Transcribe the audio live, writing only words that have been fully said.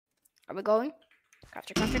Are we going?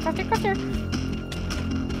 Crafter, crafter, crafter, crafter.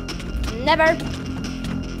 Never.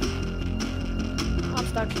 I'm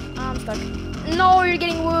stuck. I'm stuck. No, you're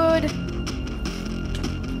getting wood.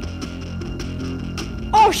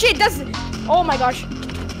 Oh shit, that's... Oh my gosh.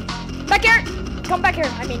 Back here. Come back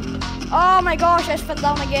here, I mean. Oh my gosh, I fell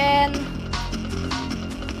down again.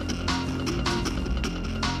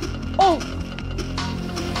 Oh.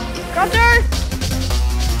 Crafter.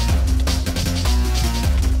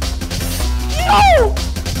 No!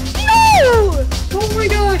 No! Oh my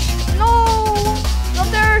gosh! No!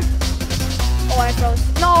 Crafter! Oh, I froze.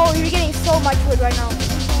 No, you're getting so much wood right now. Oh,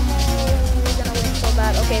 you're gonna win so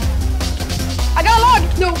bad. Okay. I got a log!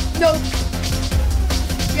 No, no.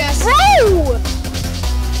 Yes. Bro!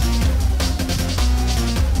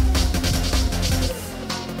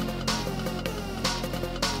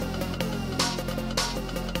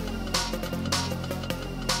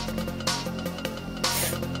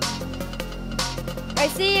 I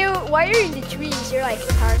see you. Why are you in the trees? You're like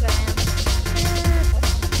Tarzan.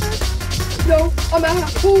 No, I'm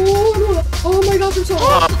out. Oh my gosh, I'm so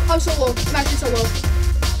low. I'm so low. I'm actually so low.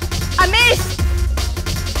 I missed!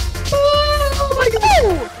 Oh my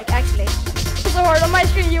god! Like actually. So hard on my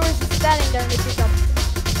screen, you were standing there in the tree top.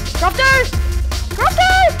 Crafter!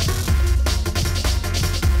 Crafter!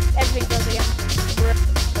 Everything froze again.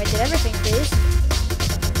 Wait, did everything freeze?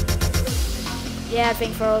 Yeah,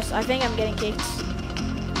 everything froze. I think I'm getting kicked.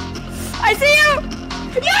 I see you!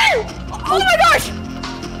 Yeah! Oh my gosh!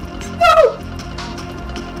 No!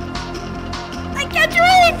 I can't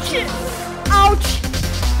reach! Ouch!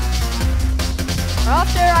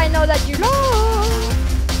 After I know that you lost.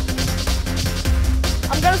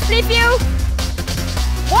 I'm gonna sleep you!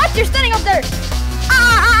 What? You're standing up there!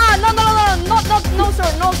 No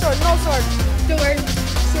sword, no sword, no sword. Sword.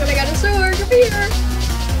 Sword, I got a sword. Come here.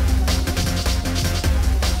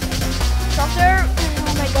 After,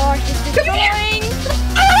 oh my gosh, this is annoying!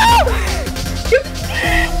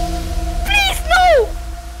 Please no!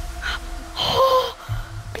 Oh,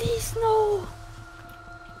 please no!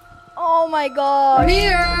 Oh my gosh! Come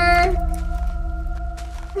here!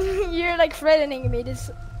 You're like threatening me. This,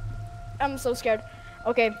 I'm so scared.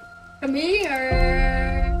 Okay, Come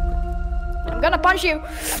here! I'm gonna punch you.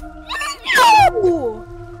 No!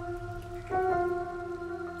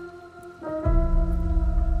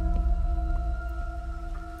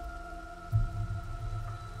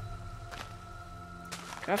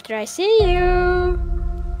 After I see you.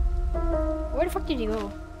 Where the fuck did you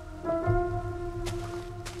go?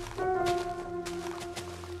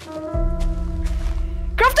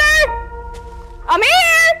 Crafter! I'm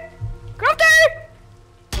here! Crafter!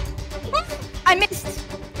 I missed.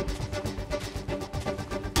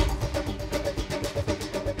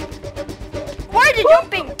 Why are you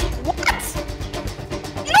jumping? What?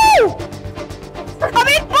 No! I'm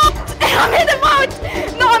in the boat! I'm in the boat!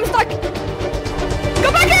 No, I'm stuck! Go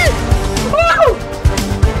back here! Whoa!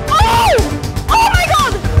 Oh! Oh my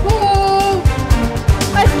god! Whoa!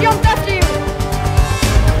 I jumped after you!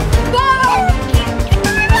 No! Get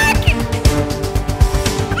me back!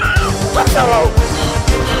 I'm so low!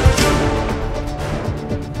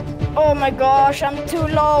 Oh my gosh, I'm too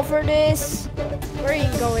low for this. Where are you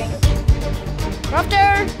going?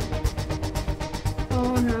 Crafter!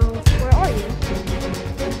 Oh no. Where are you?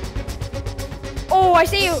 Oh, I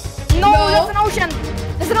see you! No, that's an ocean!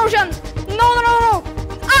 That's an ocean! No, no, no, no!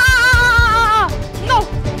 No! No!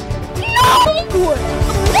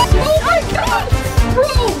 Oh my god!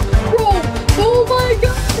 Bro! Oh my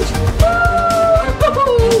gosh! Oh,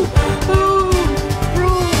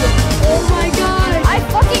 bro! Oh my god! I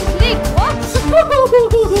fucking clicked! What?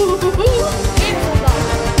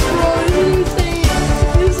 Bro, this is insane!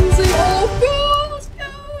 This is insane! Oh, bro! Let's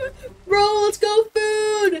go! Bro, let's go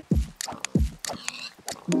food!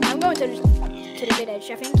 I'm going to the village.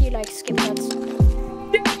 I think you like skip that.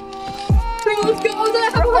 Bro, let's go! That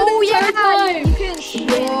happened Oh the entire yeah! time. You can swim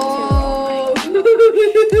Whoa!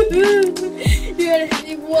 You had hit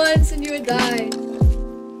me once and you would die.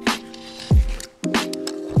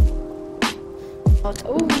 Oh.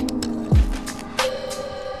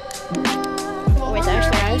 Oh wait, there's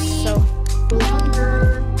the house, so...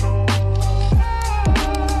 Longer.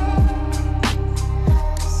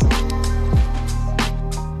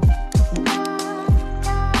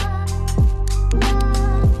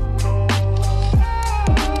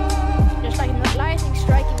 Just like lightning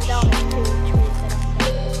striking down into trees that I'm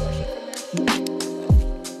watching from there.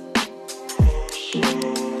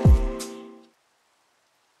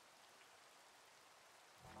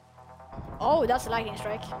 Oh, that's a lightning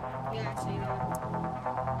strike. Yeah, I see that.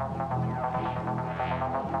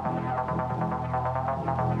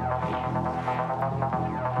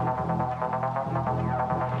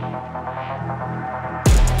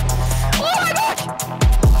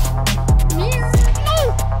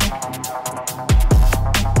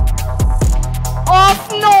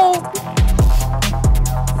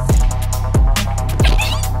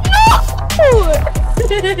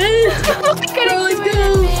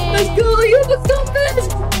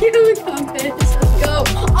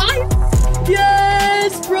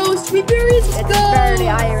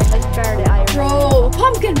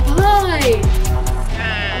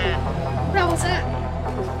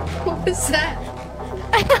 What's that?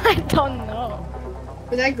 I don't know.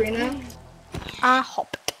 Was that green now? I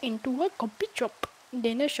hopped into a coffee shop.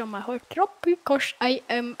 Then I saw my heart drop because I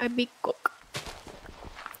am a big cook.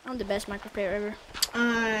 I'm the best Minecraft player ever.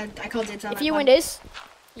 I called it. If you win this,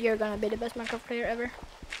 you're gonna be the best Minecraft player ever.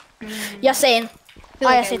 Jag säger.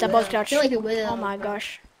 Jag sitter bollcrouch. Oh my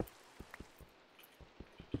gosh.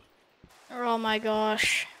 Oh my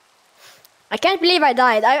gosh. I can't believe I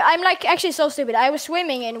died. I'm like actually so stupid. I was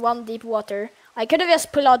swimming in one deep water. I could have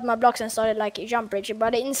just pulled out my blocks and started like a jump bridge,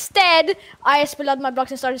 but instead I just pulled out my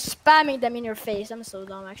blocks and started spamming them in your face. I'm so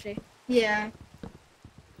dumb actually. Yeah.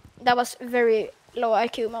 That was very low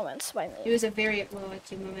IQ moments by me. It was a very low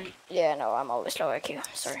IQ moment. Yeah, no, I'm always low IQ.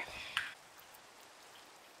 Sorry.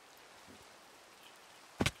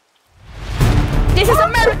 This is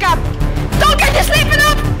America! Don't get you sleeping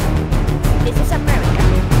up! This is America.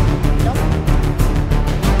 No.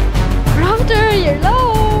 Router, you're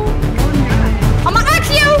low! I'ma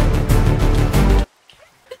axe you!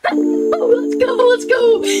 Let's go, let's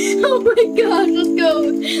go! Oh my gosh, let's go!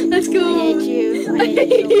 Let's go! I hate you. I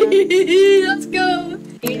hate you Let's go!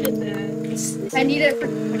 I need it for...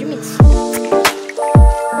 What do you mean?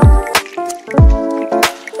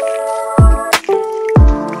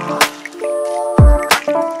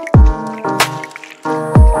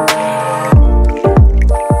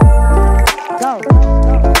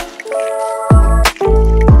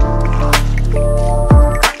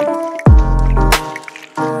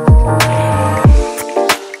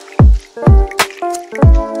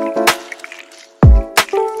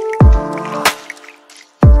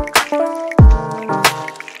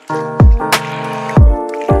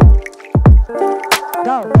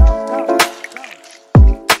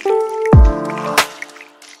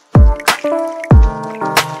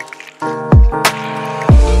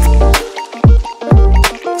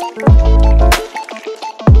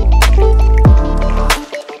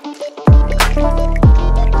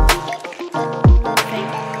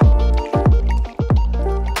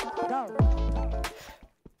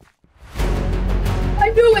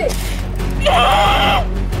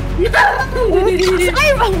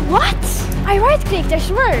 What? I right-clicked, I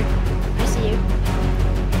swear. I see you.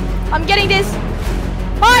 I'm getting this.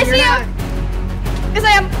 Oh, I see you. Yes,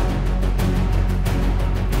 I am.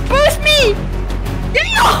 Boost me.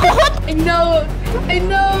 I know. I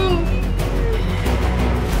know.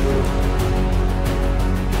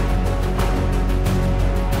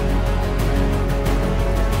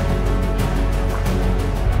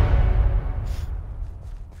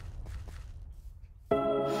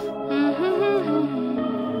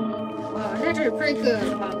 Pretty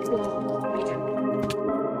good about cool region.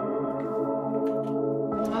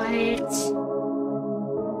 What?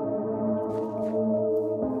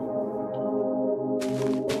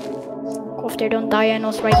 Kofter, don't die on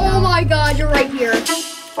us right now. now. Oh my god, you're right here.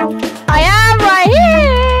 I am right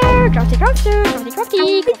here! Crafty, crafty, crafty,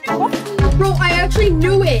 crafty, crafty. Bro, I actually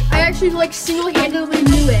knew it. I actually like single-handedly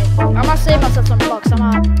knew it. I'm gonna save myself some blocks. I'm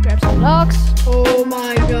gonna grab some blocks. Oh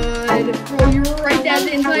my god. Bro, you were right there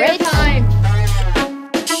the entire time.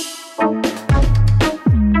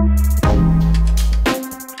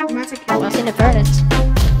 What's in the furnace?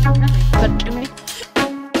 But to me.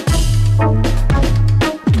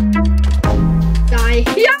 Die.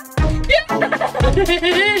 Yeah! Yes!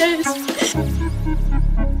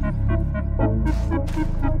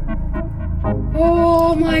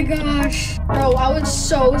 Oh my gosh. Bro, I was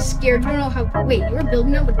so scared. You don't know how. Wait, you were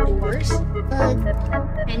building it with doors?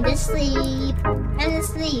 I'm to sleep. I'm to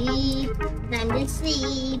sleep. I'm to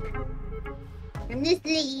sleep. I'm to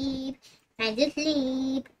sleep. I'm to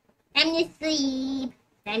sleep. I'm to sleep.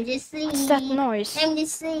 I'm to sleep. What's that noise? I'm to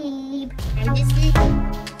sleep. I'm to sleep.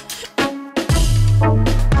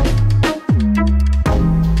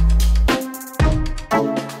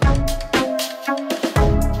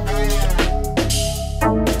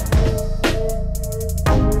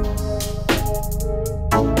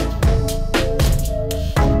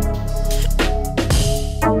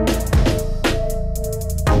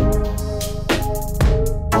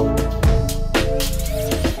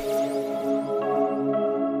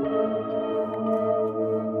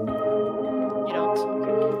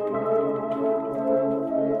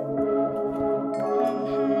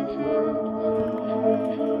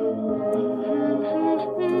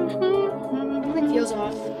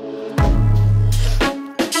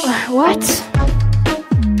 What?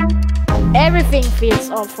 Everything feels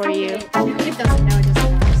off for you. It doesn't. No, it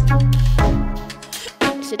doesn't.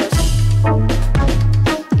 Yes, it does.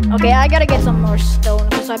 Okay, I gotta get some more stone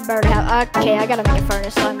because I barely have. Okay, I gotta make a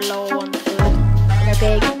furnace. So I'm low on food. I'm a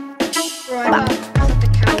pig. Bro, I thought the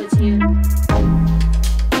cow was you.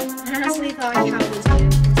 a cow is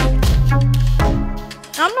good.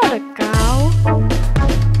 I'm not a cow.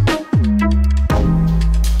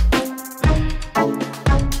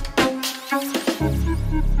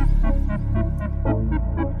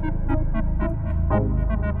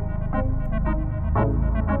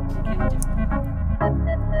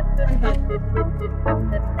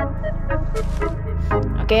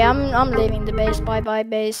 Okay, I'm leaving the base. Bye bye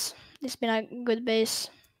base. It's been a good base.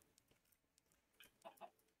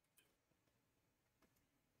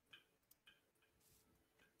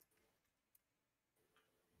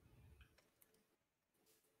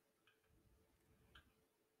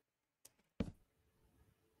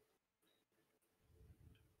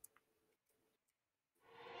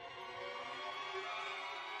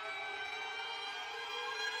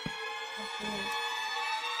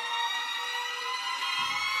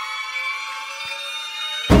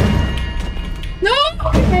 No!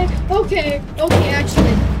 Okay,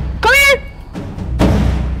 actually. Come here!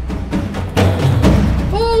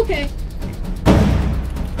 Okay.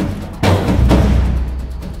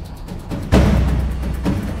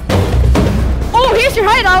 Oh, here's your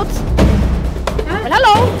hideout! Huh? Well,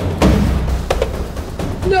 hello!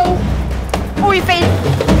 No. Oh, you failed!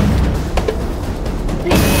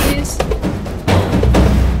 Please.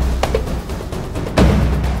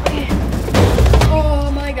 Okay.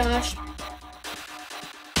 Oh my gosh.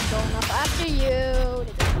 Going up after you.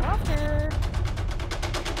 They don't go after.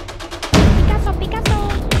 Picasso!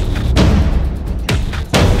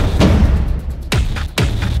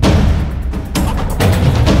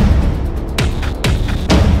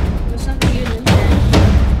 There's something you in there.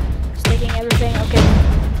 It's taking everything. Okay.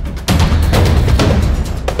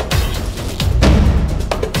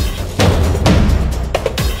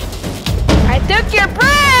 I took your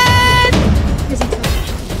bread! Is he coming?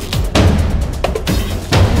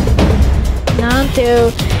 None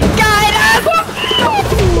to guide us!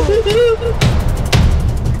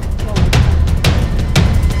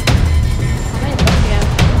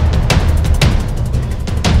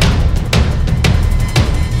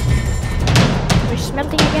 We're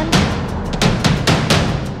smelting again.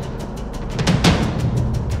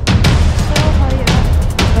 So how do you...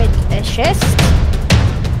 Wait, a chest?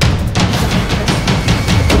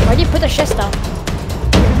 Why do you put a chest down? We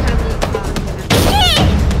don't have any,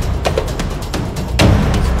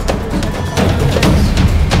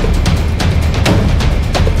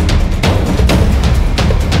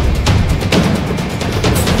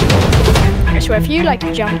 I swear if you like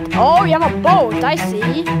jump... Oh, you have a boat, I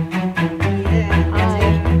see. Hi.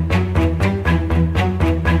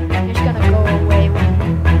 You're just gonna go away when...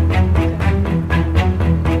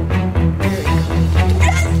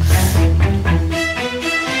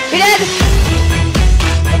 You're dead!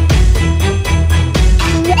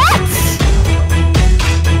 What?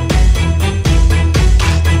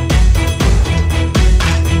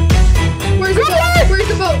 Where's the boat? Where's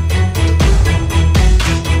the boat?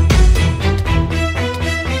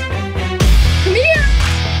 Come here!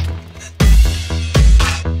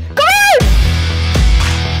 Come here!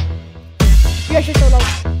 You're actually so low.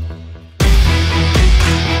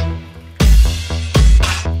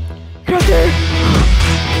 Crafter!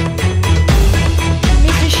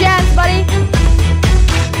 Miss your chance, buddy!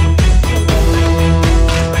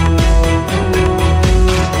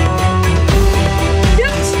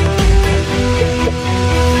 Yes!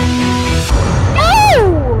 Oh!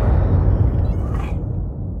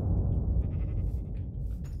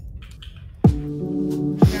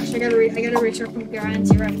 Gosh, I gotta restart from ground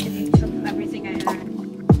zero and took everything I had.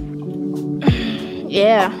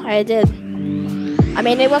 Yeah, I did. I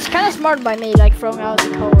mean, it was kind of smart by me, like throwing out the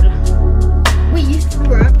coal. Wait, you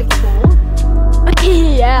threw out the coal?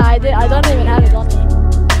 Yeah, I did. I don't even have it on me.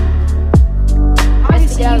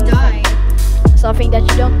 Obviously, you died. Something that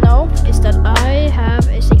you don't know is that I have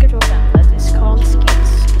a secret weapon that is called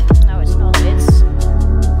skills. No, it's not. It's.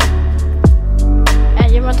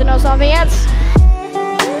 And you want to know something else?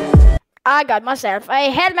 I got myself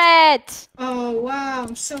a helmet. Oh wow,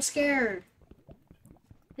 I'm so scared.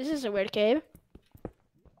 This is a weird cave.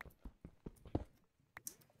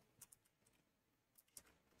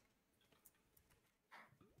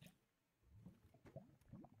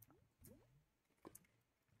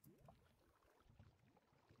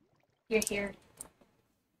 You're here.